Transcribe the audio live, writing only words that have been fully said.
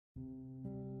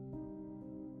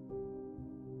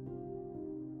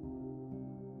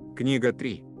Книга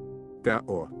 3.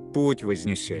 Тао. Путь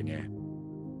Вознесения.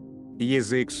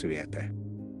 Язык Света.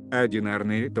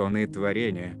 Одинарные тоны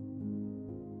Творения.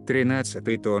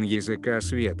 13-й тон Языка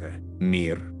Света.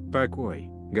 Мир, покой,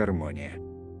 гармония.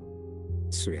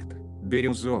 Цвет.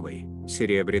 Бирюзовый,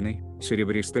 серебряный,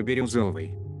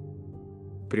 серебристо-бирюзовый.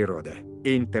 Природа.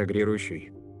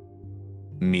 Интегрирующий.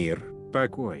 Мир,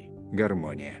 покой,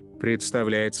 гармония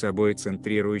представляет собой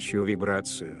центрирующую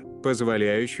вибрацию,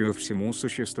 позволяющую всему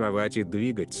существовать и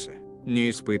двигаться, не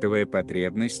испытывая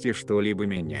потребности что-либо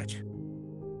менять.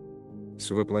 С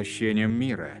воплощением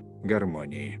мира,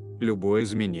 гармонии, любое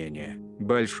изменение,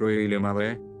 большое или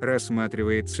малое,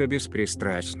 рассматривается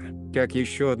беспристрастно, как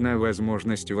еще одна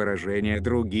возможность выражения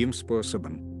другим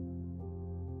способом.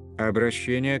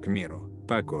 Обращение к миру,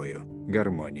 покою,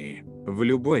 гармонии, в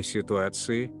любой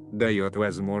ситуации, дает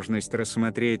возможность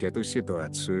рассмотреть эту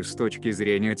ситуацию с точки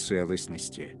зрения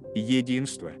целостности,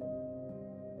 единства,